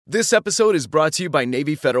This episode is brought to you by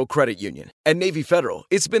Navy Federal Credit Union. At Navy Federal,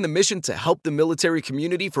 it's been the mission to help the military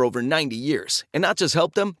community for over 90 years. And not just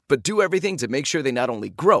help them, but do everything to make sure they not only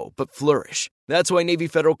grow, but flourish. That's why Navy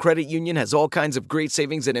Federal Credit Union has all kinds of great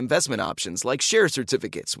savings and investment options like share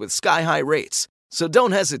certificates with sky-high rates. So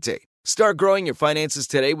don't hesitate. Start growing your finances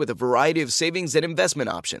today with a variety of savings and investment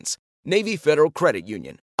options. Navy Federal Credit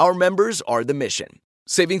Union. Our members are the mission.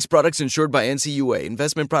 Savings products insured by NCUA.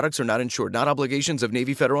 Investment products are not insured, not obligations of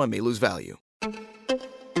Navy Federal and may lose value.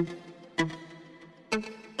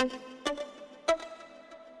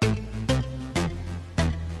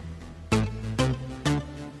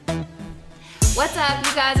 What's up?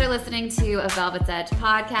 You guys are listening to a Velvet's Edge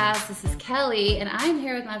podcast. This is Kelly, and I'm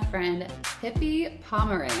here with my friend Pippi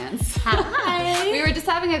Pomerantz. Hi. We were just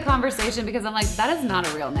having a conversation because I'm like, that is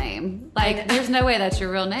not a real name. Like, there's no way that's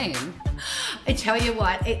your real name. I tell you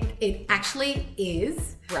what, it actually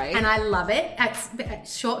is. Right. And I love it.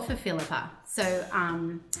 It's short for Philippa. So,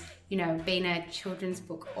 being a children's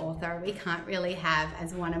book author, we can't really have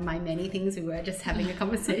as one of my many things. We were just having a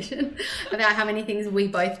conversation about how many things we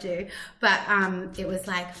both do. But it was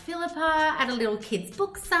like Philippa at a little kid's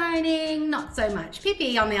book signing, not so much.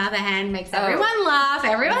 Pippi, on the other hand, makes everyone laugh,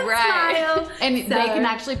 everyone smile. And they can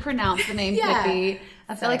actually pronounce the name Pippi.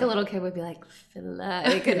 I feel like a little kid would be like, Philippa.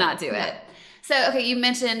 They could not do it. So, okay, you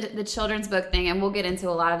mentioned the children's book thing, and we'll get into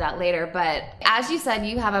a lot of that later. But as you said,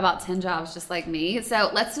 you have about 10 jobs just like me.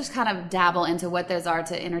 So let's just kind of dabble into what those are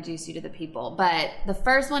to introduce you to the people. But the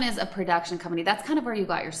first one is a production company. That's kind of where you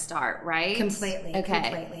got your start, right? Completely. Okay.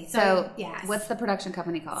 Completely. So yes. What's the production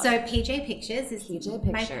company called? So PJ Pictures is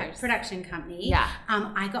my production company. Yeah.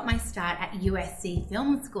 I got my start at USC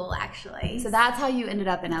Film School, actually. So that's how you ended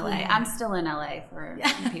up in LA. Yeah. I'm still in LA for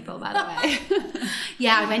people, by the way.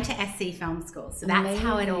 Yeah, I went to SC Film School. So that's Amazing.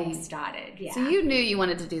 how it all started. Yeah. So you knew you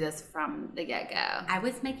wanted to do this from the get-go. I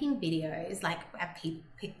was making videos like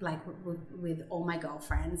with all my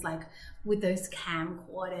girlfriends, like with those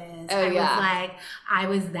camcorders. I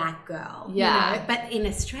was that girl. Yeah. You know? But in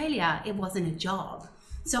Australia, it wasn't a job.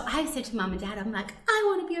 So I said to mum and dad, I'm like, I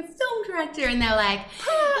want to be a film director. And they're like,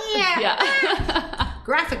 yeah.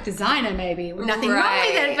 Graphic designer, maybe. Nothing wrong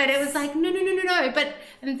with it. But it was like, no. But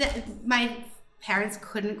my parents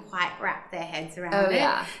couldn't quite wrap their heads around it.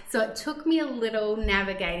 Yeah. So it took me a little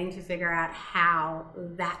navigating to figure out how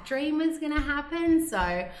that dream was going to happen.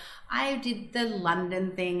 So I did the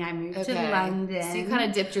London thing. I moved to London. So you kind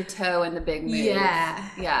of dipped your toe in the big move. Yeah.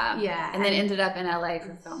 And then ended up in LA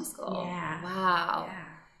for film school. Yeah. Wow. Yeah.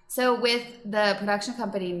 So with the production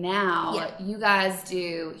company now, you guys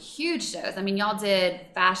do huge shows. I mean, y'all did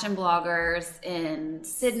fashion bloggers in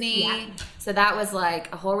Sydney. Yeah. So that was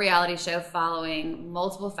like a whole reality show following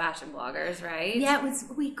multiple fashion bloggers, right? Yeah, it was.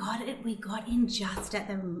 We got in just at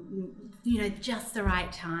the, just the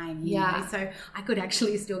right time. You know? So I could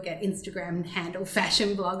actually still get Instagram handle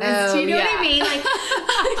fashion bloggers. Do you know what I mean?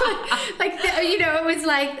 It was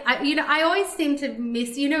like, I always seem to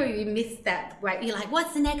miss. You miss that. Right? You're like,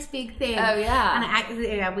 what's the next big thing? Oh yeah.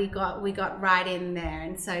 And we got right in there,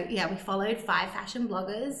 and so we followed 5 fashion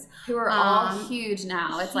bloggers who are all huge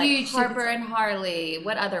now. It's huge. Like Harper and Harley.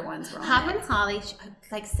 What other ones were on Harper and Harley?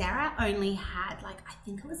 Like Sarah only had I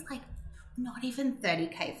think it was not even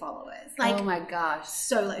 30K followers. Oh my gosh,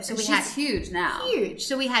 so low. So she's huge now. Huge.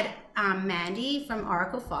 So we had Mandy from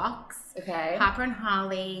Oracle Fox. Okay. Harper and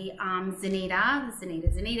Harley, Zanita.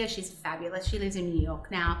 She's fabulous. She lives in New York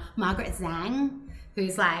now. Margaret Zhang,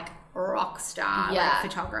 who's like a rock star,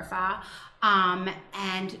 photographer.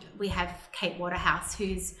 And we have Kate Waterhouse,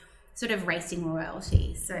 who's sort of racing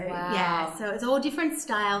royalty. So so it's all different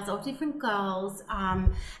styles, all different girls.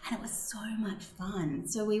 And it was so much fun.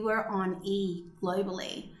 So we were on E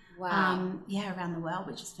globally. Wow. Around the world,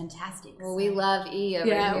 which is fantastic. Well, we love E over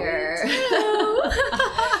here. We do.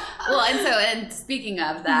 Well, and speaking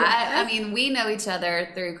of that, I mean, we know each other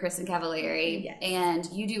through Kristen Cavalieri, and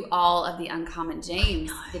you do all of the Uncommon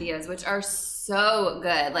James videos, which are so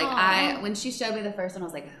good. Like when she showed me the first one, I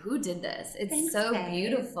was like, who did this? It's so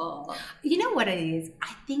beautiful. You know what it is?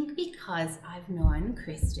 I think because I've known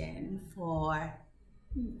Kristen for,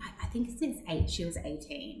 I think since she was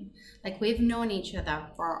 18. Like we've known each other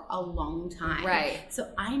for a long time. Right.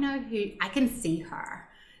 So I know I can see her.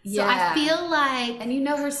 So I feel like... And you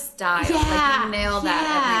know her style. Like you nail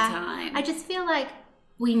that every time. I just feel like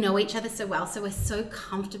we know each other so well, so we're so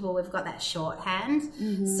comfortable. We've got that shorthand,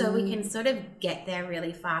 so we can sort of get there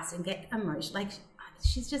really fast and get emotional. Like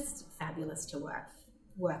she's just fabulous to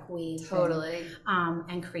work with, totally,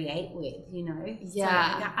 and create with.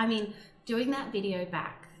 Yeah. So, I mean, doing that video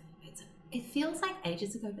back, it feels like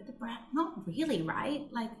ages ago, but the brand, not really, right?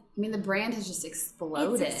 Like, I mean, the brand has just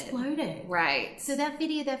exploded. It's exploded. Right. So that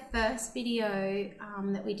video, the first video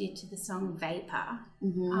that we did to the song Vapor,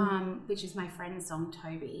 which is my friend's song,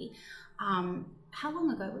 Toby, how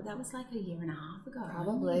long ago? That was like a year and a half ago.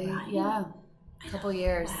 Probably, right? Yeah. A couple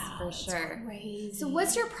years, for sure. Crazy. So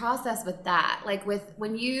what's your process with that? Like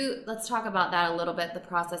let's talk about that a little bit, the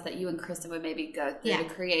process that you and Kristen would maybe go through to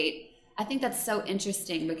create. I think that's so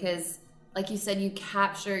interesting because like you said,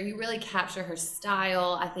 you really capture her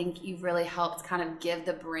style. I think you've really helped kind of give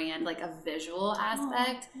the brand like a visual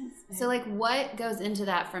aspect. So like what goes into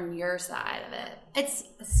that from your side of it? It's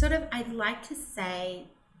sort of, I'd like to say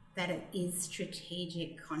that it is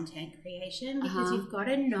strategic content creation because you've got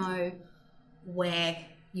to know where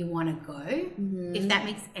you want to go, if that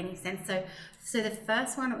makes any sense. So the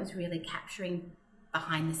first one, it was really capturing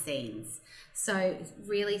behind the scenes. So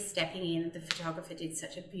really stepping in, the photographer did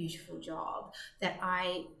such a beautiful job that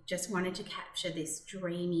I just wanted to capture this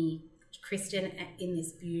dreamy Kristen in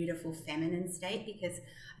this beautiful feminine state, because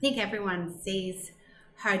I think everyone sees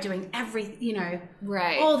her doing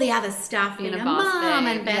all the other stuff, being a mom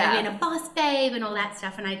and being a boss babe and all that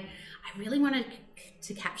stuff. And I really wanted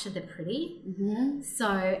to capture the pretty. So,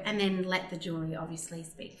 and then let the jewelry obviously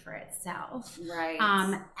speak for itself. Right.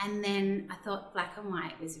 And then I thought black and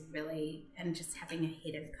white was really, and just having a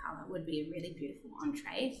hit of color would be a really beautiful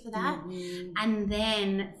entree for that. And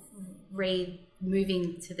then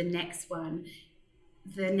moving to the next one.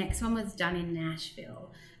 The next one was done in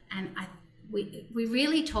Nashville. And we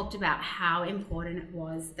really talked about how important it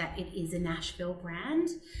was that it is a Nashville brand,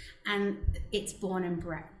 and it's born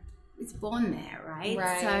there, right?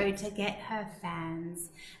 So to get her fans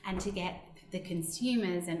and to get the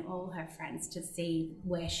consumers and all her friends to see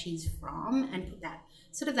where she's from and put that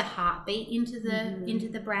sort of the heartbeat into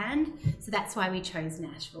the brand. So that's why we chose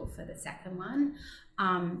Nashville for the second one.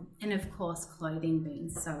 And of course, clothing being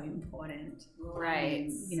so important,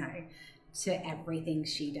 right? To everything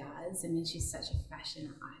she does. I mean, she's such a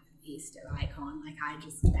fashion icon. Like, I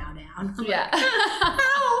just bow down. Yeah.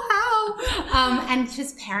 How? And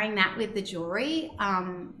just pairing that with the jewelry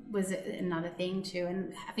was another thing too.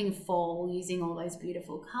 And having fall, using all those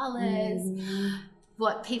beautiful colors.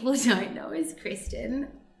 What people don't know is Kristen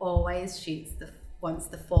always wants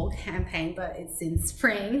the fall campaign, but it's in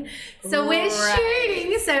spring. So we're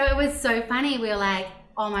shooting. So it was so funny. We were like,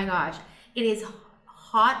 oh my gosh, it is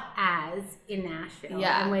hot as in Nashville.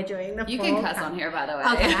 Yeah. And we're doing the fall. You can cuss on here, by the way.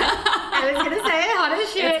 Okay. I was going to say hot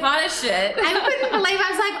as shit. It's hot as shit. I couldn't believe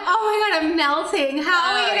I was like, oh my God, I'm melting.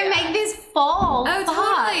 How are we going to make this fall? Oh,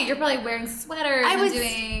 totally. You're probably wearing sweaters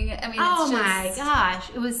my gosh.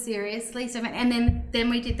 It was seriously so fun. And then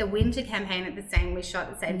we did the winter campaign we shot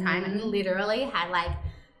at the same time, and literally had like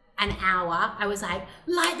an hour. I was like,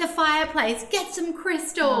 light the fireplace, get some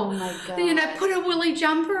crystal, oh my God. Put a woolly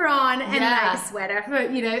jumper on and like a sweater,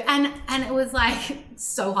 and it was like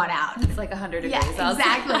so hot out. It's like 100 degrees outside.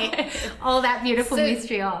 Exactly. All that beautiful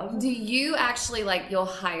mystery of. Do you actually you'll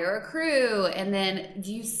hire a crew, and then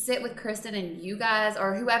do you sit with Kristen and you guys,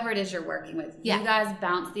 or whoever it is you're working with, you guys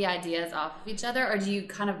bounce the ideas off of each other, or do you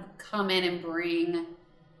kind of come in and bring...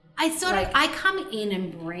 I come in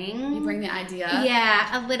and bring... You bring the idea?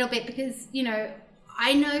 Yeah, a little bit, because,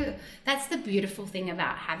 I know that's the beautiful thing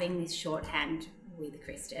about having this shorthand with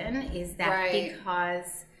Kristen, is that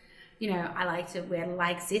because, we're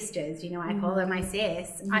like sisters, I call her my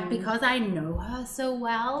sis. Because I know her so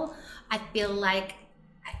well, I feel like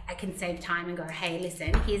I can save time and go, hey,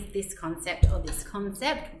 listen, here's this concept or this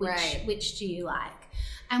concept, which do you like?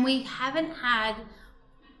 And we haven't had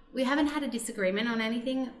a disagreement on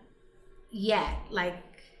anything yet on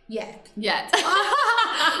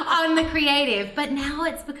the creative, but now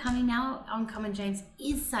it's becoming, Uncommon James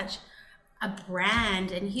is such a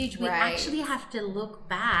brand and huge. We actually have to look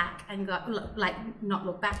back and go, not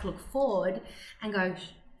look back, look forward and go,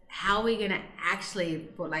 how are we going to actually,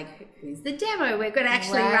 who's the demo? We're going to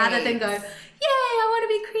actually, rather than go, yay, I want to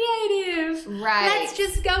be creative. Right. Let's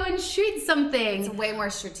just go and shoot something. It's way more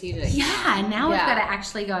strategic. Yeah. Now we've got to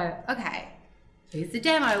actually go, okay, who's the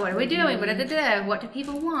demo? What are we doing? What do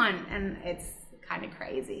people want? And it's kind of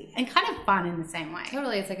crazy and kind of fun in the same way.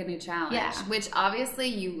 Totally. It's like a new challenge, which obviously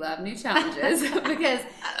you love new challenges because,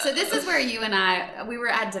 so this is where you and we were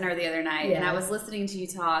at dinner the other night and I was listening to you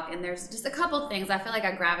talk, and there's just a couple things. I feel like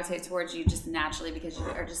I gravitate towards you just naturally because you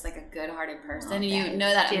are just like a good-hearted person and you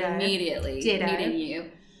know that immediately meeting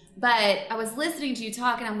you. But I was listening to you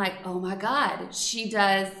talk and I'm like, oh my God, she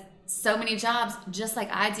does so many jobs just like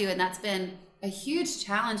I do. And that's been a huge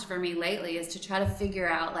challenge for me lately, is to try to figure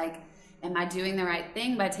out am I doing the right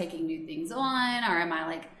thing by taking new things on, or am I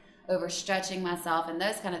overstretching myself and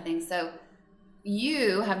those kind of things. So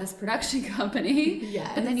you have this production company.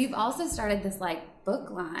 Yes. And then you've also started this like book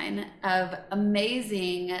line of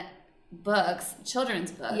amazing books,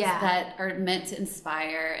 children's books that are meant to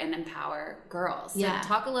inspire and empower girls. So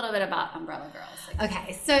talk a little bit about Umbrella Girls.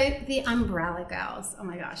 Okay, so the Umbrella Girls, oh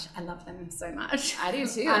my gosh, I love them so much. I do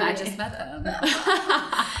too, and I just met them.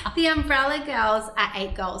 The Umbrella Girls are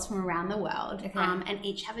 8 girls from around the world, and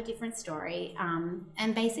each have a different story.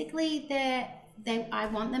 And basically, I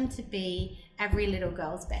want them to be every little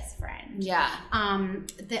girl's best friend. Yeah.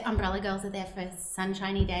 The Umbrella Girls are there for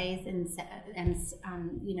sunshiny days and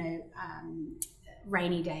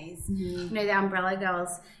rainy days. You know, the Umbrella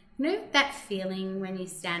Girls, you know that feeling when you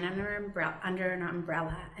stand under an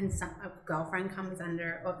umbrella and a girlfriend comes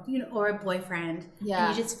under, or a boyfriend,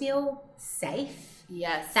 and you just feel safe.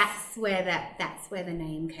 Yes. That's where the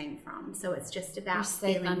name came from. So it's just about you're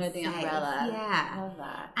safe feeling under the umbrella. Yeah. I love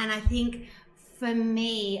that. And I think for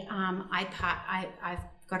me, I've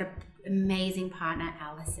got an amazing partner,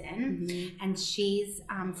 Alison, and she's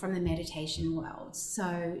from the meditation world. So,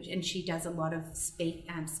 and she does a lot of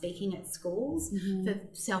speaking at schools for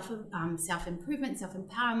self-improvement,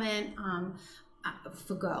 self-empowerment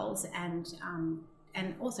for girls and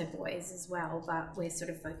also boys as well. But we're sort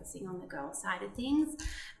of focusing on the girl side of things.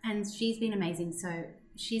 And she's been amazing. So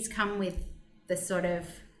she's come with the sort of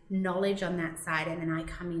knowledge on that side, and then I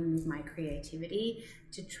come in with my creativity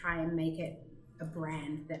to try and make it a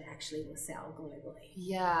brand that actually will sell globally.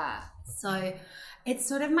 Yeah. So it's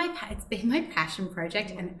sort of it's been my passion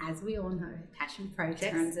project, and as we all know, passion projects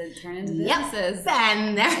turn into businesses.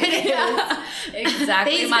 And there it is.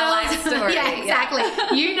 Exactly my life story. Yeah, exactly.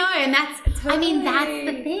 You know, and that's totally. I mean,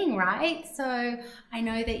 that's the thing, right? So I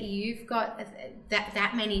know that you've got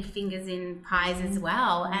that many fingers in pies as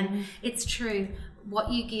well, and it's true.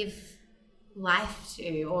 What you give life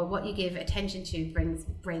to, or what you give attention to,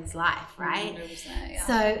 breeds life, right? 100%, yeah.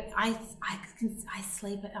 So I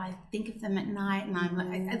sleep. I think of them at night, and I'm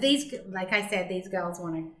like I said, these girls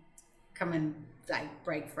want to come and like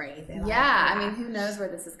break free. I mean, who knows where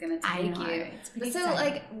this is going to take you? It's pretty so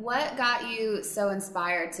exciting. like, what got you so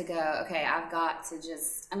inspired to go, okay, I've got to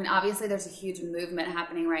I mean, obviously there's a huge movement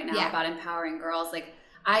happening right now about empowering girls. Like,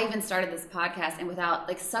 I even started this podcast, and without,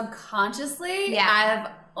 like, subconsciously, I've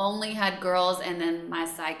only had girls, and then my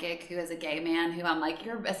psychic, who is a gay man, who I'm like,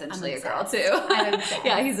 you're essentially a girl too.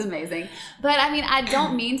 Yeah, he's amazing. But I mean, I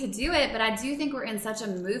don't mean to do it, but I do think we're in such a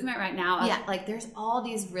movement right now of, like, there's all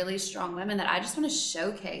these really strong women that I just want to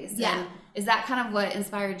showcase. Yeah. And is that kind of what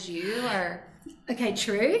inspired you, or? Okay,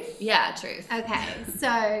 truth? Yeah, truth. Okay,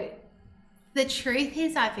 so the truth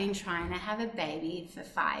is I've been trying to have a baby for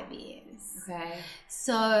 5 years. Okay.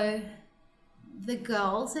 So the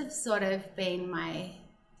girls have sort of been my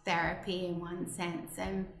therapy in one sense,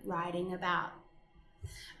 and writing about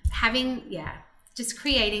just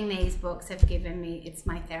creating these books have given me, it's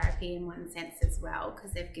my therapy in one sense as well,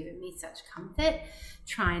 because they've given me such comfort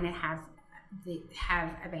trying to have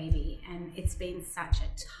a baby. And it's been such a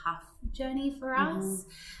tough journey for us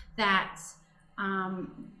that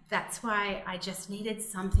that's why I just needed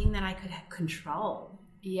something that I could control.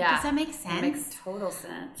 Yeah. Does that make sense? That makes total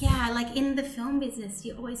sense. Yeah, like in the film business,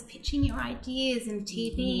 you're always pitching your ideas, and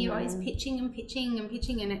TV, you're always pitching,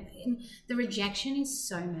 and the rejection is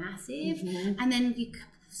so massive. And then you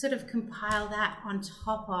sort of compile that on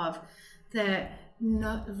top of the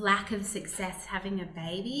lack of success having a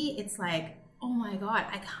baby. It's like, oh my God,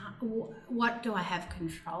 I can't, what do I have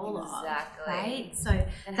control of? Exactly. Right? So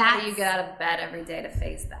and how do you get out of bed every day to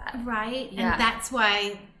face that? Right. Yeah. And that's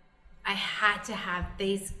why I had to have,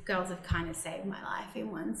 these girls have kind of saved my life in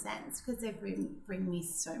one sense, because they bring me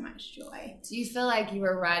so much joy. Do you feel like you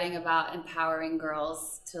were writing about empowering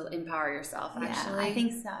girls to empower yourself, actually? Yeah, I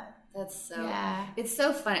think so. That's so, it's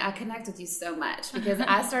so funny. I connect with you so much, because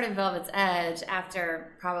I started Velvet's Edge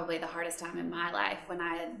after probably the hardest time in my life, when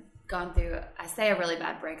I had gone through, I say a really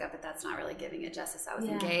bad breakup, but that's not really giving it justice. I was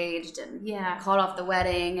engaged and called off the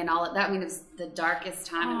wedding and all of that. I mean, it was the darkest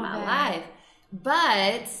time in my life.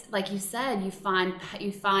 But like you said, you find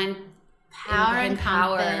power and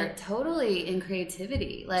comfort totally in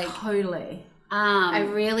creativity. Like totally. I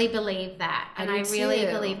really believe that. And I really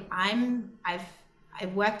believe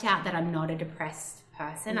I've worked out that I'm not a depressed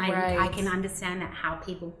person. Right. I can understand that how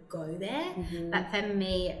people go there. But for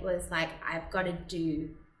me, it was like, I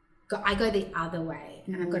go the other way,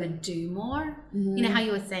 and I've got to do more. You know how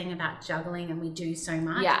you were saying about juggling, and we do so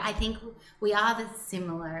much? Yeah. I think we are the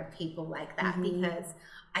similar people like that, because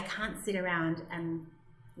I can't sit around and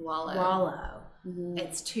wallow.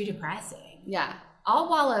 It's too depressing. Yeah. I'll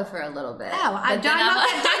wallow for a little bit. Oh, don't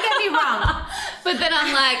get me wrong. But then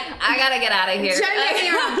I'm like, I gotta get out of here. Don't get me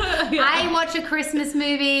wrong. Yeah. I watch a Christmas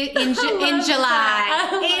movie in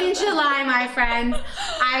July. In July, my friends.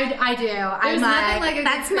 I do. There's nothing like a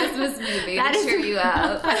Christmas movie to cheer you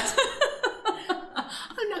up.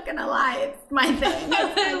 I'm not gonna lie, it's my thing. I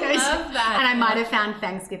love that. And I might have found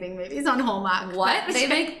Thanksgiving movies on Hallmark. What? They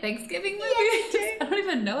make Thanksgiving movies? Yeah, I don't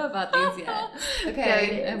even know about these yet.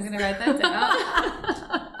 Okay, I'm gonna write that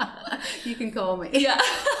down. You can call me. Yeah.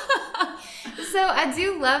 So I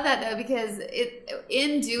do love that though, because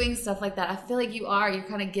in doing stuff like that, I feel like you're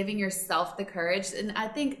kind of giving yourself the courage. And I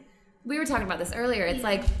think we were talking about this earlier. It's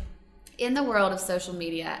like, in the world of social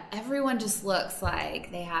media, everyone just looks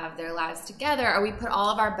like they have their lives together, or we put all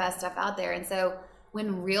of our best stuff out there. And so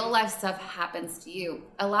when real life stuff happens to you,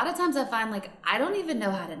 a lot of times I find like I don't even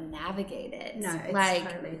know how to navigate it. No, it's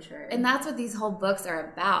like, totally true. And that's what these whole books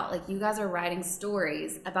are about. Like, you guys are writing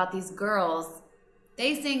stories about these girls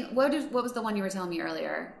facing, what was the one you were telling me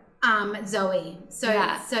earlier? Zoe.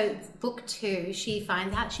 So book 2, she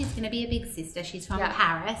finds out she's going to be a big sister. She's from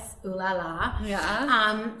Paris. Ooh la la.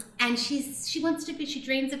 Yeah. And she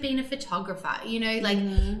dreams of being a photographer. You know, like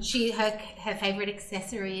her favorite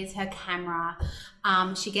accessory is her camera.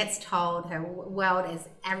 She gets told her world is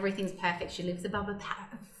everything's perfect. She lives above a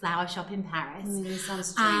flower shop in Paris.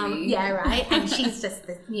 Sounds dreamy. Yeah, right. And she's just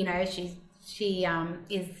she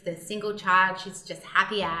is the single child. She's just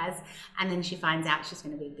happy as, and then she finds out she's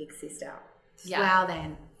going to be a big sister. Yeah. Well,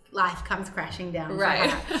 then life comes crashing down. Right.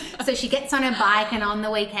 For her. So she gets on her bike, and on the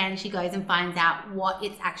weekend she goes and finds out what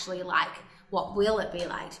it's actually like. What will it be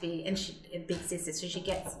like to be a big sister? So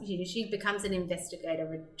she becomes an investigator,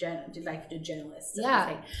 a journalist.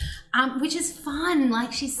 Which is fun.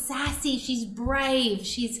 Like, she's sassy, she's brave,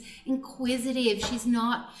 she's inquisitive. She's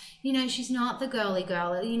not, she's not the girly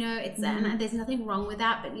girl. And there's nothing wrong with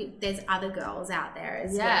that. But there's other girls out there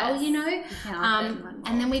as well.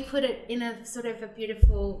 And then we put it in a sort of a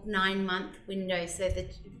beautiful 9-month window, so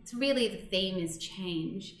that it's really the theme is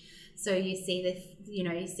change. So you see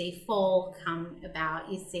you see fall come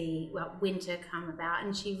about, you see winter come about,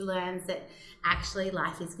 and she learns that actually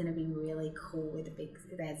life is going to be really cool with being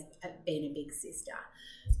a big sister.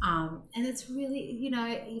 And it's really,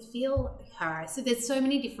 you feel her. So there's so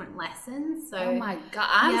many different lessons. So oh my God,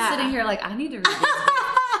 I'm sitting here like I need to read this.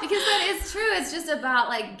 Because that is true. It's just about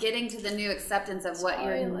like getting to the new acceptance of what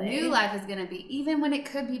your new life is going to be, even when it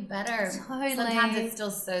could be better. Totally. Sometimes it's still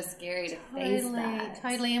so scary to face that.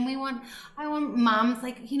 Totally. And I want mums,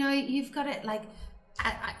 like, you've got to, like,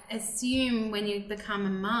 I assume when you become a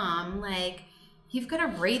mum, like, you've got to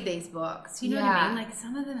read these books. You know what I mean? Like,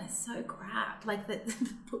 some of them are so crap. Like, the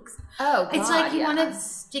books. Oh, God, it's like you want to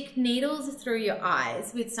stick needles through your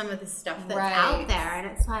eyes with some of the stuff that's out there. And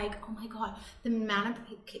it's like, oh, my God, the amount of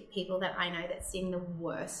people that I know that sing the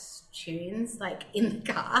worst tunes, like, in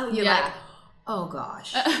the car. You're like, oh,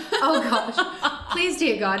 gosh. Oh, gosh. Please,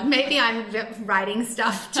 dear God, maybe I'm writing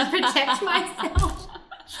stuff to protect myself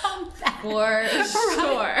from that. For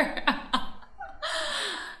sure.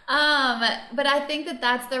 But I think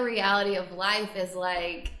that's the reality of life, is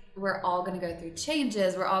like, we're all going to go through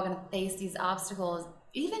changes. We're all going to face these obstacles,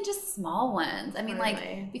 even just small ones. I mean,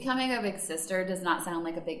 like, becoming a big sister does not sound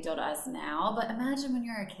like a big deal to us now, but imagine when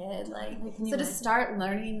you're a kid, like, so to start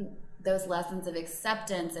learning those lessons of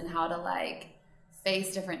acceptance and how to like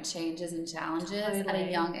face different changes and challenges at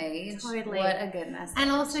a young age. Totally. What a good message.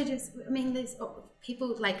 And also just, I mean, there's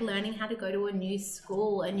people like learning how to go to a new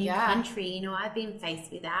school, a new country. I've been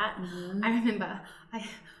faced with that. I remember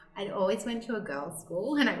I'd always went to a girls'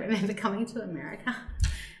 school, and I remember coming to America,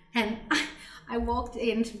 and I walked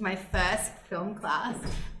into my first film class,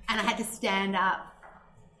 and I had to stand up.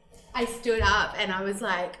 I stood up, and I was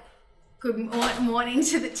like, good morning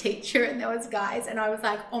to the teacher, and there was guys, and I was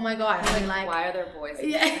like, oh my God. I mean, like, why are there boys?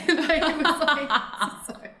 Yeah. Like, it was like,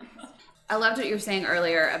 so. I loved what you were saying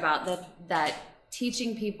earlier about that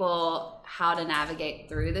teaching people how to navigate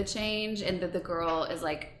through the change, and that the girl is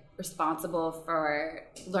like responsible for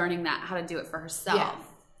learning how to do it for herself.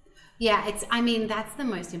 Yeah, that's the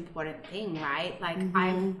most important thing, right? Like,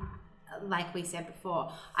 like we said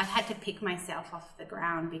before, I've had to pick myself off the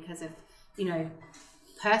ground because of,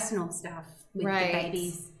 personal stuff with the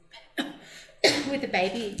babies, with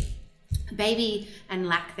the baby and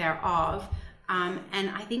lack thereof. And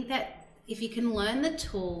I think that if you can learn the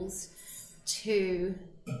tools to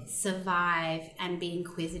survive and be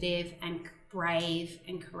inquisitive and brave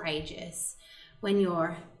and courageous when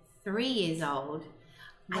you're 3 years old,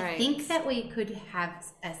 I think that we could have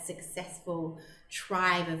a successful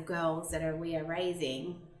tribe of girls that we are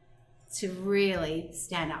raising to really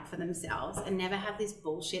stand up for themselves and never have this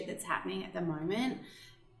bullshit that's happening at the moment.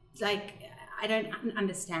 Like, I don't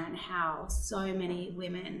understand how so many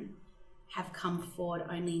women have come forward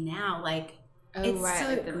only now. Like, it's right,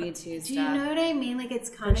 like the Me Too stuff. Do you know what I mean? Like, it's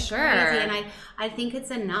kind of crazy. And I think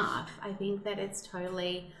it's enough. I think that it's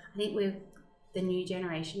totally, I think with the new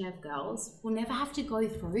generation of girls, we'll never have to go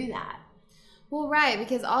through that. Well, right,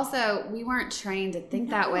 because also we weren't trained to think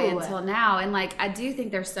that way until now. And like, I do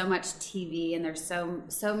think there's so much TV and there's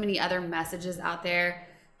so many other messages out there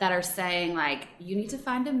that are saying like, you need to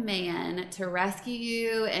find a man to rescue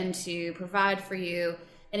you and to provide for you.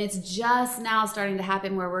 And it's just now starting to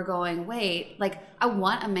happen where we're going, wait, like I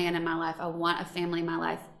want a man in my life. I want a family in my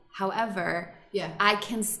life. However, I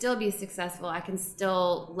can still be successful. I can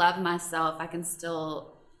still love myself. I can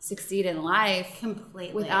still succeed in life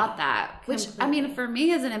completely without that. Which, I mean, for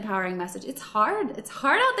me is an empowering message. It's hard. It's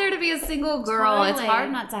hard out there to be a single girl. Totally. It's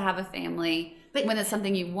hard not to have a family. But when it's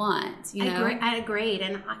something you want, you know? I agreed.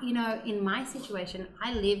 And, you know, in my situation,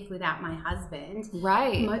 I live without my husband.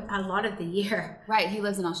 Right. A lot of the year. Right. He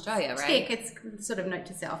lives in Australia, right? It's sort of note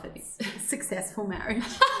to self. It's a successful marriage.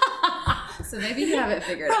 So maybe you have it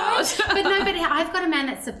figured out. But I've got a man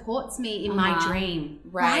that supports me in my dream.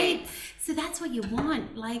 Right. So that's what you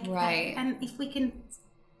want. Like, right. And if we can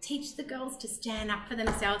teach the girls to stand up for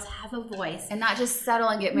themselves, have a voice. And not just settle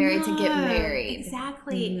and get married to get married.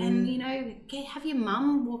 Exactly. Mm-hmm. And, you know, have your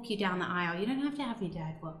mum walk you down the aisle. You don't have to have your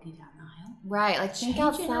dad walk you down the aisle. Right. Like, think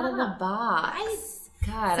outside of the box. Right.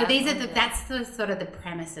 God. So that's sort of the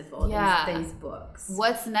premise of all these books.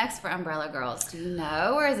 What's next for Umbrella Girls? Do you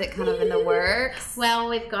know, or is it kind of in the works? Well,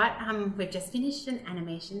 we've just finished an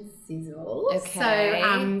animation sizzle. Okay.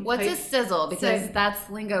 So what's a sizzle? Because that's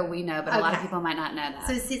lingo we know, but a lot of people might not know that.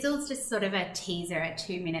 So sizzle's just sort of a teaser, a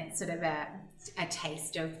 2-minute sort of a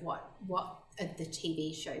taste of what the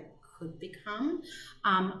TV show could become.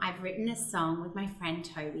 I've written a song with my friend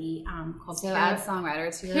Toby called add songwriter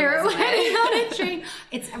to your resume.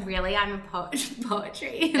 It's really, I'm a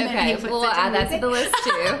poetry. Okay, we'll add that to the list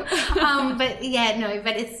too. But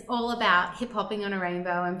it's all about hip hopping on a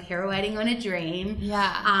rainbow and pirouetting on a dream.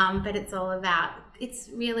 Yeah. But it's all about, it's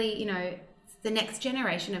really, you know, the next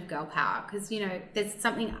generation of girl power, because, you know, there's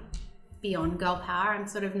something beyond girl power. I'm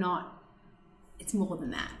sort of not, it's more than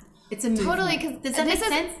that. It's a movement. Totally, because this is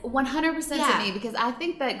 100% to me, because I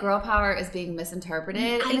think that girl power is being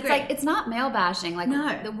misinterpreted. And it's like, it's not male bashing. Like,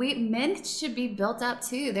 men should be built up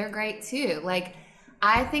too. They're great too. Like,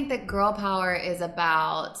 I think that girl power is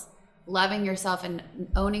about loving yourself and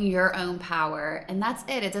owning your own power. And that's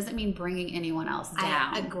it. It doesn't mean bringing anyone else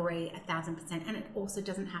down. I agree 1,000%. And it also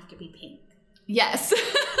doesn't have to be pink. Yes.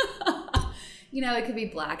 You know, it could be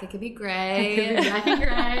black, it could be gray. It could be black and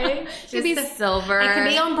gray. It could be silver. It could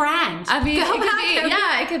be on brand. I mean,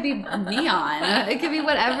 it could be neon. It could be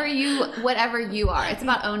whatever you are. It's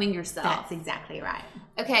about owning yourself. That's exactly right.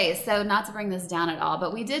 Okay, so not to bring this down at all,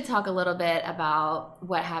 but we did talk a little bit about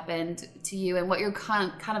what happened to you and what you're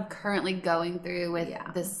kind of currently going through with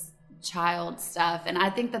this child stuff. And I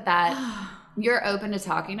think that you're open to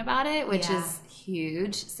talking about it, which is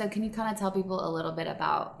huge. So can you kind of tell people a little bit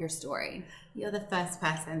about your story? You're the first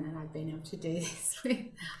person that I've been able to do this with.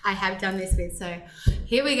 I have done this with, so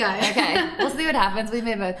here we go. Okay, we'll see what happens. We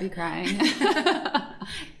may both be crying.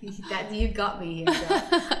 You got me here,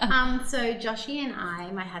 girl. So Joshy and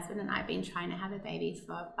I, my husband and I, have been trying to have a baby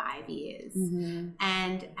for 5 years. Mm-hmm.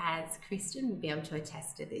 And as Kristen will be able to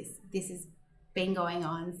attest to this has been going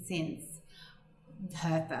on since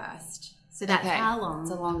her first. So that's how long.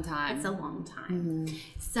 It's a long time. It's a long time. Mm-hmm.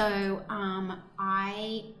 So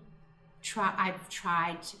I've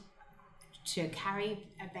tried to carry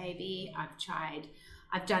a baby.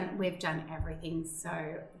 We've done everything. So,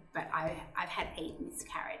 but I've had 8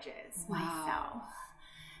 miscarriages myself,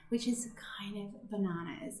 which is kind of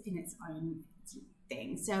bananas in its own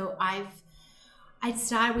thing. So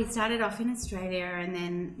we started off in Australia, and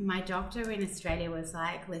then my doctor in Australia was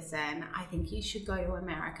like, listen, I think you should go to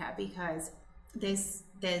America, because there's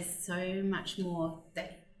so much more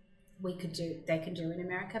that they can do in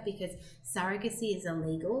America, because surrogacy is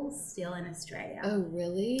illegal still in Australia. Oh,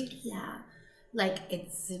 really? Yeah. Like,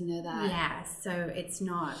 it's, I didn't know that. Yeah. So it's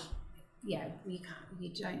not, you can't be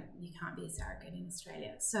a surrogate in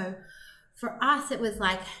Australia. So for us, it was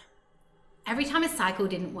like, every time a cycle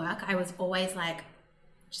didn't work, I was always like,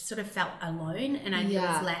 just sort of felt alone, and I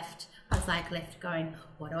was left going,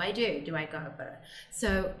 what do I do? Do I go?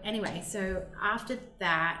 So anyway, so after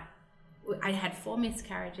that, I had 4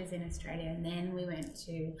 miscarriages in Australia, and then we went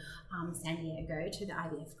to San Diego to the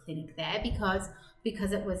IVF clinic there because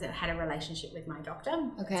it had a relationship with my doctor.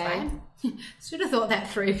 Okay. Should have thought that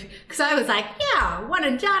through, because I was like, 1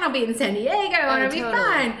 and done, I'll be in San Diego and it'll be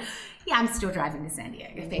fine. Yeah, I'm still driving to San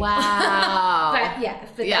Diego. People. Wow.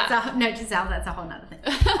 but that's a note to self. That's a whole nother thing.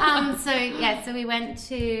 So we went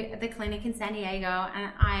to the clinic in San Diego,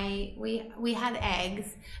 and we had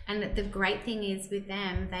eggs. And the great thing is with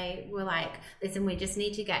them, they were like, listen, we just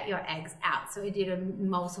need to get your eggs out. So we did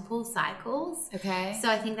multiple cycles. Okay. So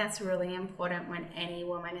I think that's really important when any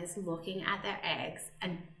woman is looking at their eggs,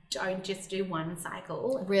 and don't just do one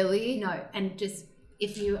cycle. Really? No, and just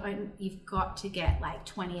if you've got to get like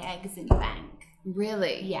 20 eggs in your bank.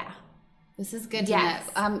 Really? Yeah. This is good to know.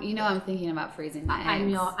 I'm thinking about freezing my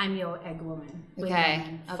eggs. I'm your egg woman.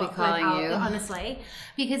 Okay. I'll be calling you. Honestly,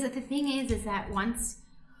 because the thing is that once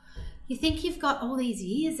you think you've got all these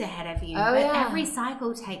years ahead of you, but every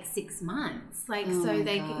cycle takes 6 months. Like,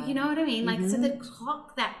 God. You know what I mean? Like, so the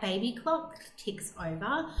clock, that baby clock ticks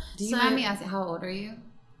over. Do you mind me asking, how old are you?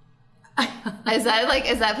 Is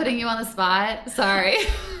that putting you on the spot? Sorry.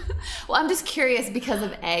 Well, I'm just curious because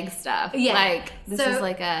of egg stuff. Yeah. Like, this is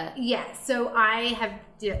like a... Yeah, so I have...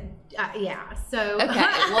 so... Okay,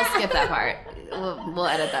 we'll skip that part. We'll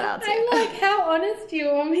edit that out too. I'm like, how honest do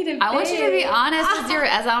you want me to be? I want you to be honest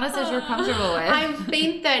as honest as you're comfortable with. I've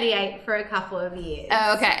been 38 for a couple of years.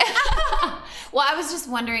 Oh, okay. Well, I was just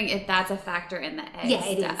wondering if that's a factor in the egg stuff. Yeah,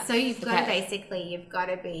 it is. So you've got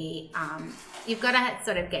to be... you've got to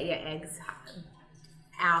sort of get your eggs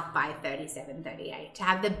out by 37, 38 to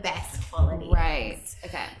have the best quality. Right. Eggs.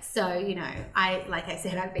 Okay. So, like I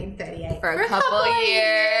said, I've been 38 for a couple of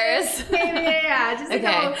years. Yeah, just a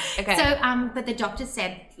couple. Okay. So, but the doctor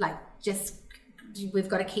said, we've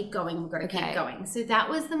got to keep going. We've got to keep going. So that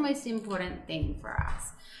was the most important thing for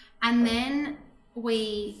us. And then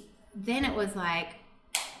it was like,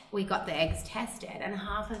 we got the eggs tested, and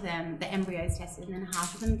half of them, the embryos tested, and then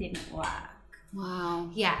half of them didn't work.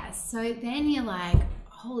 Wow. Yeah. So then you're like,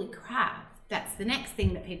 holy crap, that's the next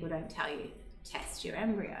thing that people don't tell you. Test your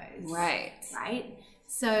embryos. Right. Right?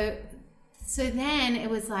 So then it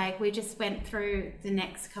was like we just went through the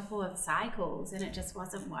next couple of cycles and it just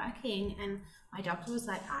wasn't working. And my doctor was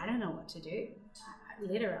like, I don't know what to do.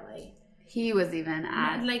 Literally. He was even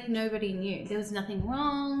like nobody knew. There was nothing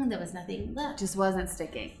wrong. There was nothing left. Just wasn't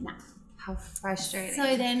sticking. No. How frustrating.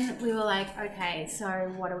 So then we were like, okay,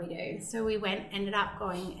 so what do we do? So we ended up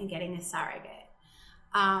going and getting a surrogate.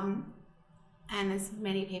 And as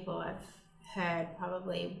many people have heard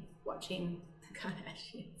probably watching the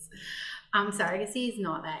Kardashians, surrogacy is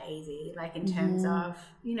not that easy, like in terms of,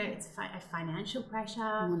 it's a financial pressure.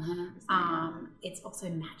 100%. It's also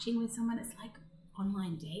matching with someone. It's like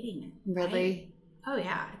online dating. Really? Right? Oh,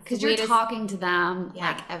 yeah. Because you're talking to them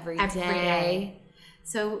like every day.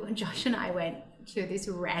 So Josh and I went to this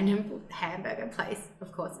random hamburger place.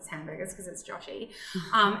 Of course, it's hamburgers because it's Joshy.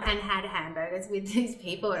 And had hamburgers with these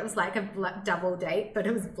people. It was like a double date, but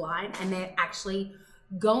it was blind. And they're actually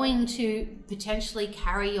going to potentially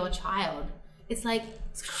carry your child. It's like...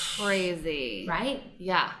 It's crazy. Right?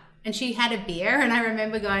 Yeah. And she had a beer, and I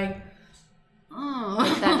remember going,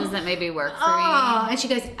 oh. That doesn't maybe work for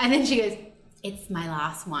me. And then she goes, it's my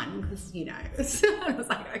last one, because, So I was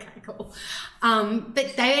like, okay, cool.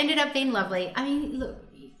 But they ended up being lovely. I mean, look,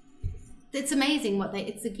 it's amazing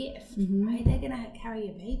it's a gift, right? They're going to carry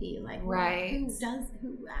a baby. Like, right. Who does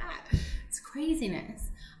that? It's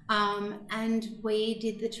craziness. And we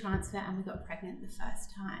did the transfer and we got pregnant the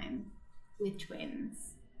first time with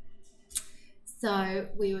twins. So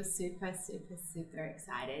we were super, super, super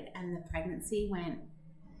excited, and the pregnancy went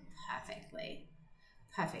perfectly.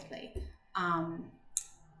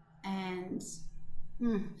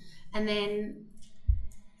 And then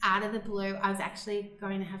out of the blue, I was actually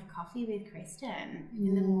going to have coffee with Kristen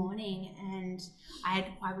in the morning, and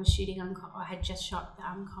I was shooting I had just shot the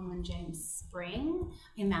Uncommon James Spring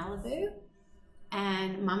in Malibu,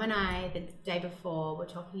 and Mum and I the day before were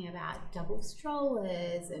talking about double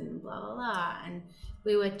strollers and blah blah blah, and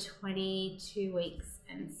we were 22 weeks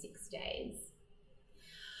and 6 days.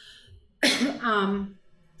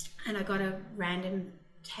 And I got a random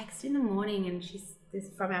text in the morning, and this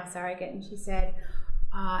from our surrogate, and she said,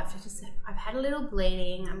 I've had a little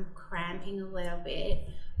bleeding, I'm cramping a little bit,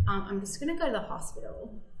 I'm just going to go to the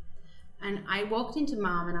hospital. And I walked into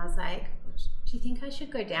Mum and I was like, do you think I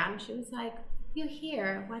should go down? She was like, you're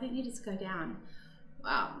here, why don't you just go down?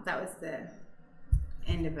 Wow, that was the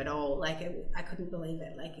end of it all. Like, I couldn't believe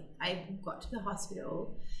it. Like, I got to the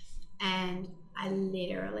hospital and I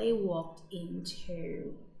literally walked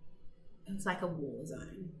into, it was like a war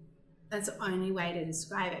zone. That's the only way to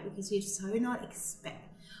describe it, because you're so not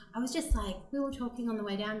I was just like, we were talking on the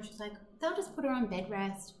way down, she's like, they'll just put her on bed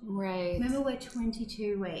rest. Right. Remember, we're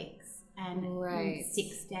 22 weeks and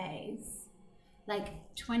 6 days.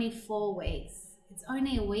 Like 24 weeks it's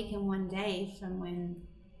only a week and 1 day from when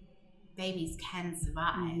babies can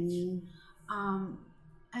survive.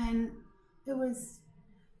 And it's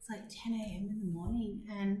like 10 a.m. in the morning,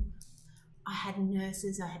 and I had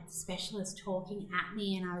nurses, I had specialists talking at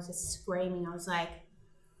me, and I was just screaming. I was like,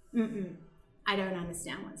 I don't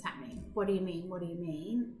understand what's happening. What do you mean? What do you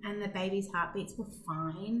mean? And the baby's heartbeats were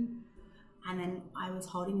fine. And then I was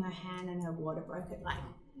holding her hand, and her water broke at like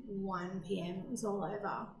 1 p.m. It was all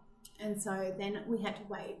over. And so then we had to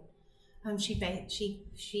wait.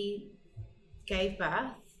 She gave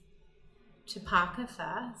birth to Parker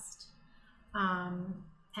first.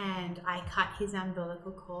 And I cut his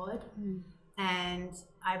umbilical cord, and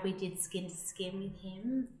we did skin to skin with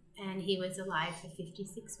him, and he was alive for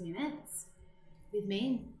 56 minutes with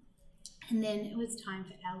me. And then it was time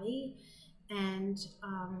for Ellie, and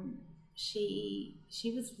she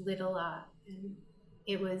was littler, and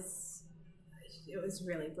it was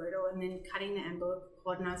really brutal. And then cutting the umbilical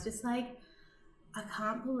cord, and I was just like, I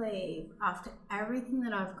can't believe after everything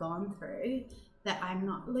that I've gone through that I'm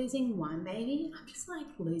not losing one baby, I'm just like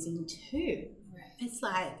losing two. Right. It's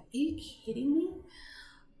like, are you kidding me?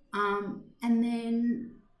 And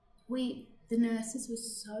then the nurses were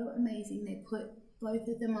so amazing. They put both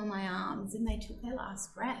of them on my arms, and they took their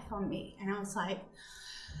last breath on me. And I was like,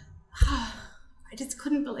 I just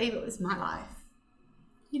couldn't believe it was my life,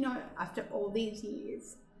 after all these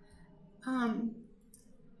years. And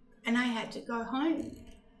I had to go home,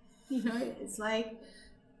 it's like,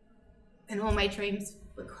 and all my dreams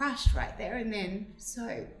were crushed right there and then.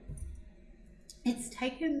 So it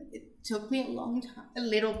took me a long time, a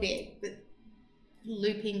little bit, but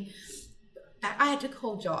looping. I had to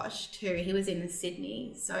call Josh too. He was in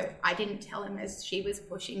Sydney, so I didn't tell him as she was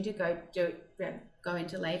pushing to go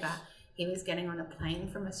into labour. He was getting on a plane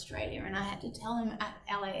from Australia, and I had to tell him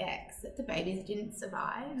at LAX that the babies didn't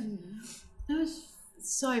survive. It was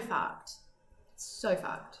so fucked.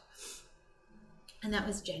 And that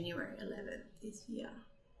was January 11th this year.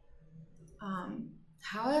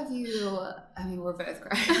 How have you, we're both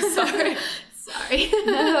crying. Sorry.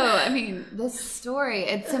 No, this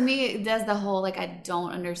story, to me, it does the whole, I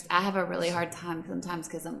don't understand. I have a really hard time sometimes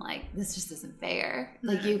because I'm like, this just isn't fair.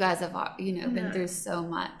 No. You guys have, been through so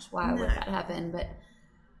much. Why would that happen? But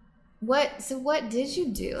what did you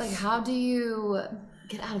do? How do you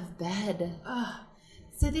get out of bed?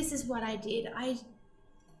 So this is what I did.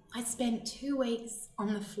 I spent 2 weeks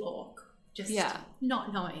on the floor, just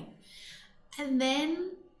not knowing. And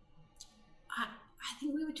then I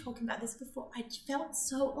think we were talking about this before. I felt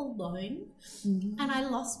so alone, and I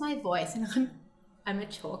lost my voice. And I'm a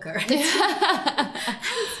talker.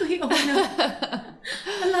 As we all know,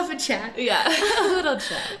 I love a chat. Yeah, a little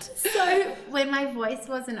chat. So when my voice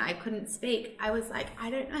I couldn't speak. I was like, I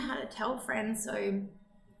don't know how to tell friends, so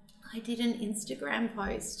I did an Instagram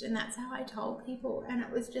post, and that's how I told people. And it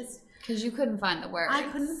was just because you couldn't find the words. I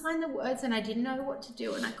couldn't find the words, and I didn't know what to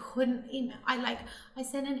do, and I couldn't email. I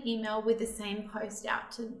sent an email with the same post out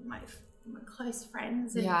to my close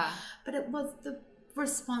friends, and, but the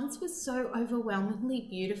response was so overwhelmingly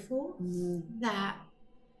beautiful that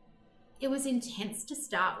it was intense to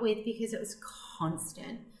start with because it was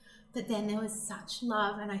constant. But then there was such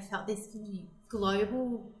love, and I felt this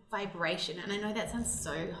global vibration. And I know that sounds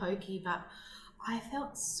so hokey, but I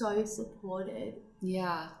felt so supported.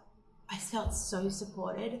 Yeah. I felt so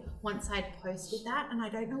supported once I'd posted that, and I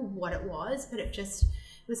don't know what it was, but it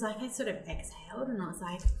was like I sort of exhaled, and I was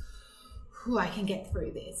like, I can get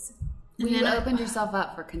through this. And then you opened yourself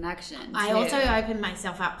up for connection. I also opened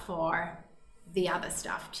myself up for the other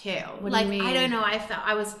stuff too. What do you mean? I don't know.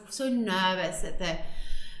 I was so nervous that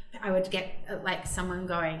I would get someone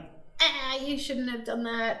going, you shouldn't have done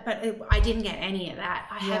that. But I didn't get any of that.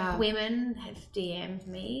 I have women have DM'd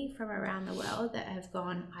me from around the world that have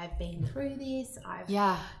gone, I've been through this.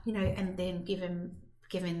 And then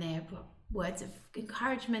given their words of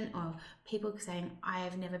encouragement, or people saying, I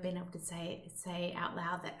have never been able to say out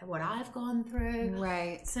loud that what I've gone through.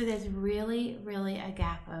 Right. So there's really, really a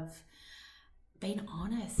gap of being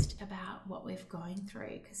honest about what we've going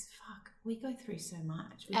through, because we go through so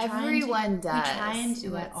much. Everyone does. We try and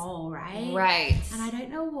do it all, right? Right. And I don't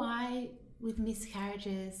know why with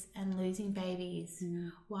miscarriages and losing babies,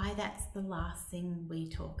 why that's the last thing we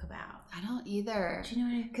talk about. I don't either. Do you know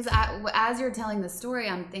what I mean? Because as you're telling the story,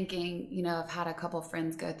 I'm thinking, I've had a couple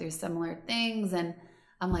friends go through similar things, and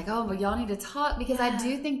I'm like, but y'all need to talk, because I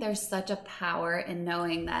do think there's such a power in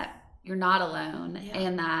knowing that you're not alone,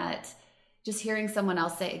 and that just hearing someone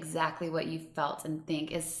else say exactly what you felt and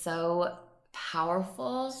think is so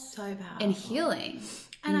powerful. So powerful. And healing.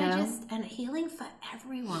 And healing for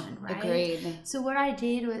everyone, right? Agreed. So what I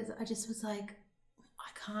did was I just was like,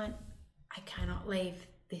 cannot leave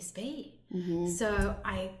this be. So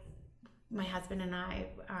my husband and I,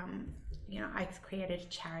 I created a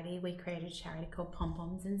charity. We created a charity called Pom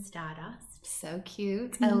Poms and Stardust. So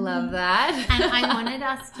cute. I love that. And I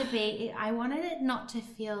wanted it not to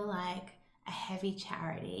feel like a heavy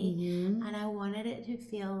charity. And I wanted it to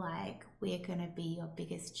feel like we're going to be your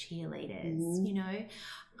biggest cheerleaders, you know?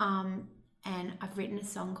 And I've written a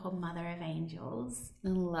song called Mother of Angels. I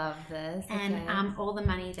love this. And all the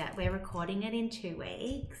money that we're recording it in 2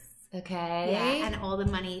 weeks. Okay. Yeah, and all the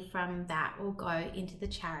money from that will go into the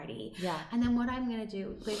charity. Yeah. And then what I'm going to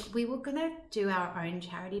do, we were going to do our own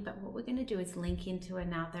charity, but what we're going to do is link into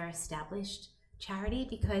another established charity,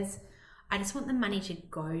 because I just want the money to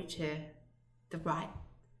go to the right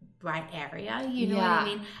area. You know what I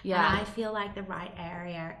mean? Yeah. And I feel like the right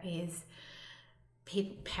area is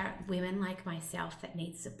women like myself that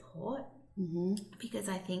need support. Because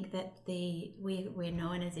I think that we're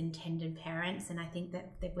known as intended parents, and I think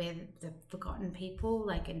that we're the forgotten people,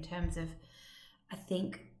 like in terms of, I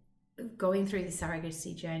think going through the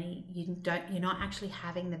surrogacy journey, you're not actually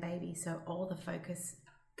having the baby, so all the focus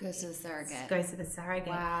goes to the surrogate.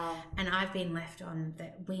 Wow. And I've been left on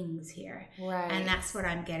the wings here. Right. And that's what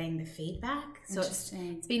I'm getting the feedback. So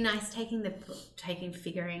it's been nice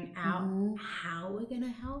figuring out how we're going to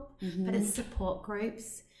help, but it's support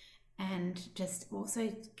groups. And just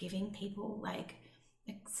also giving people like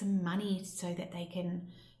some money so that they can.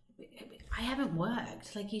 I haven't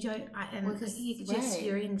worked. Like you don't.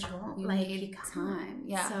 You're in trauma. You can't. Time.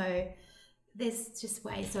 Yeah. So there's just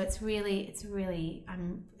ways. So it's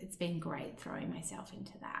been great throwing myself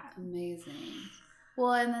into that. Amazing.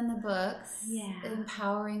 Well, and then the books,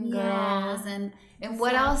 empowering girls, and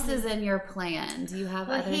what else is in your plan? Do you have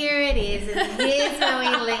other? Here it is, and here's where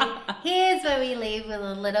we leave with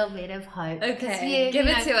a little bit of hope. Okay, give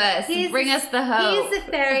it to us. Bring us the hope. Here's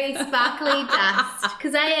the fairy sparkly dust,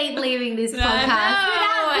 because I ain't leaving this podcast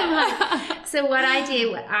without some hope. So what I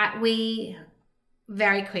did, we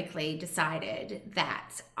very quickly decided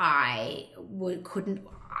that I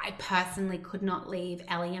personally could not leave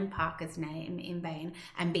Ellie and Parker's name in vain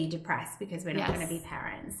and be depressed because we're not going to be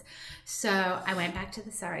parents. So I went back to the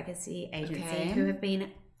surrogacy agency, who have been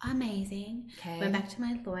amazing. Went back to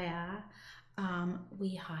my lawyer.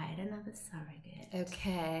 We hired another surrogate.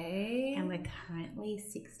 Okay. And we're currently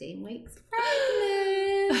 16 weeks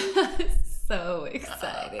pregnant. So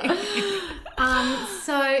exciting.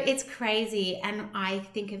 So it's crazy, and I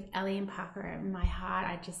think of Ellie and Parker in my heart.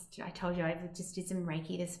 I told you I just did some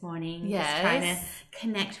Reiki this morning. Yes. Just trying to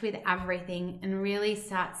connect with everything and really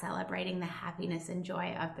start celebrating the happiness and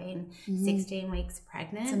joy of being 16 weeks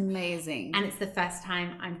pregnant. It's amazing. And it's the first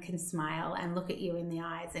time I can smile and look at you in the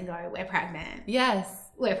eyes and go, we're pregnant. Yes.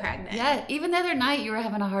 We're pregnant. Yeah. Even the other night you were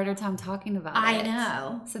having a harder time talking about it. I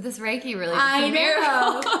know. So this Reiki really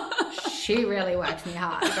She really worked me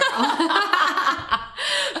hard, girl.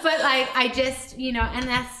 But like, I just, and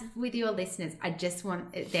that's with your listeners, I just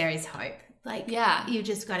want, there is hope. Like, you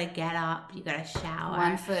just got to get up, you got to shower.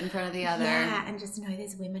 One foot in front of the other. Yeah, and just know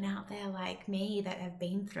there's women out there like me that have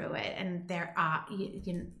been through it, and there are,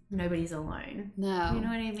 nobody's alone. No. You know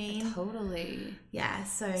what I mean? Totally. Yeah,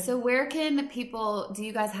 So where can people, do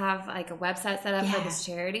you guys have like a website set up for this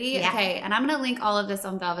charity? Yeah. Okay, and I'm going to link all of this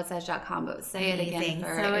on velvetsedge.com, but say it again.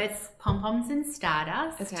 So it's Pom-Poms and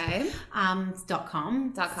Stardust. Okay. .com.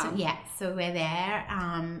 .com. So we're there.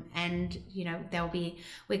 And,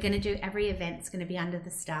 we're going to do, every event's going to be under the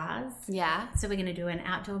stars. Yeah. So we're going to do an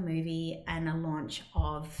outdoor movie and a launch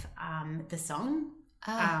of the song.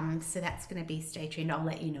 So that's going to be, stay tuned. I'll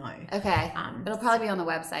let you know. Okay. It'll probably be on the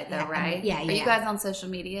website though, right? Yeah. Are you guys on social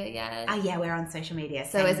media yet? Yeah, we're on social media.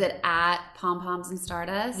 So is it at Pom Poms and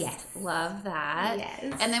Stardust? Yes. Love that.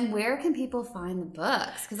 Yes. And then where can people find the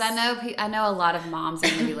books? Because I know a lot of moms are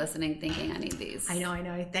going to be listening thinking I need these. I know.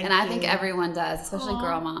 Thank you. I think everyone does, especially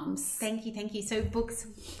girl moms. Thank you. So books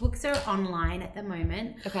are online at the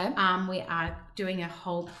moment. Okay. We are doing a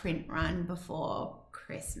whole print run before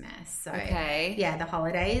Christmas. So the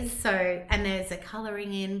holidays. So, and there's a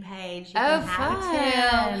coloring in page. Fun.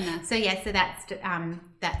 So so that's the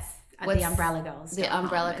Umbrella Girls. The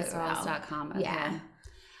UmbrellaGirls.com. Okay. Yeah.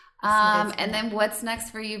 And then what's next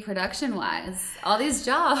for you production wise? All these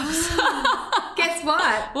jobs. Guess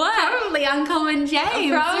what? What? Probably Uncommon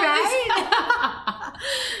James, right?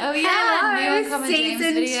 Oh yeah, new Uncommon James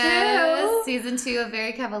videos. 2. Season 2 of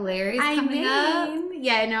Very Cavallari is coming up.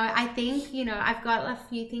 Yeah, no, I think, I've got a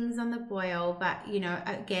few things on the boil, but,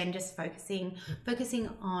 again, just focusing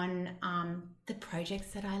on the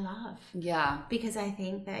projects that I love. Yeah. Because I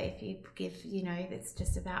think that if you give, it's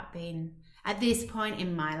just about being, at this point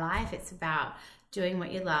in my life, it's about doing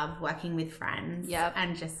what you love, working with friends,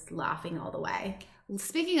 and just laughing all the way.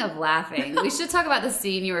 Speaking of laughing, we should talk about the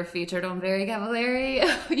scene you were featured on Very Cavallari.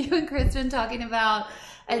 You and Kristen talking about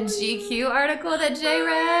a GQ article that Jay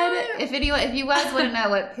read. If you guys want to know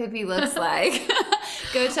what Pippi looks like,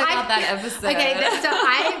 go check out that episode. Okay, so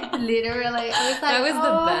I was like, that was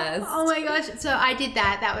the best. Oh my gosh! So I did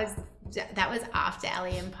that. That was after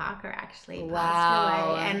Ellie and Parker actually passed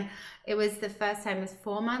away, and it was the first time. It was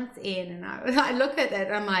 4 months in, and I look at it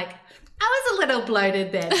and I'm like, I was a little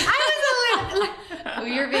bloated then. Oh,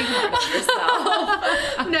 you're being hard on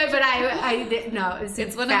yourself. No, but I did. No, it's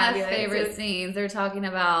one fabulous. Of my favorite scenes. They're talking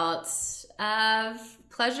about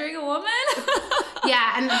pleasuring a woman.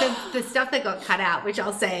 Yeah, and the stuff that got cut out, which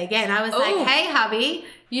I'll say again, I was like, hey, hubby,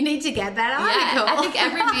 you need to get that article. Yeah, I think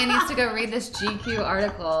every man needs to go read this GQ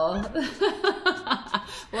article.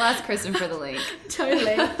 We'll ask Kristen for the link.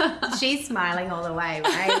 Totally. She's smiling all the way,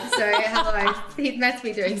 right? So, hello, he must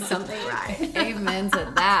be doing something right. Amen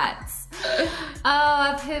to that.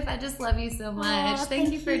 Oh, Pip, I just love you so much.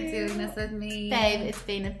 Thank you for doing this with me. Babe, it's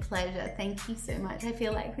been a pleasure. Thank you so much. I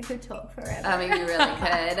feel like we could talk forever. I mean, we really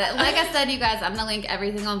could. Like I said, you guys, I'm going to link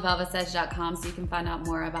everything on velvetsedge.com so you can find out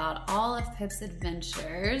more about all of Pip's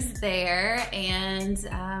adventures there. And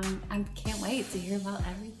I can't wait to hear about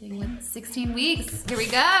everything with 16 weeks. Here we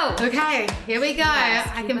go. Okay, here we go. Yes,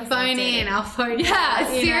 I can phone in. I'll phone in. Yeah,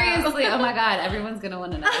 seriously. Oh my God, everyone's going to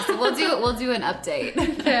want to know. So we'll do an update.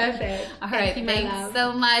 Perfect. All right, thanks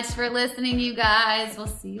so much for listening, you guys. We'll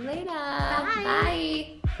see you later. Bye. Bye.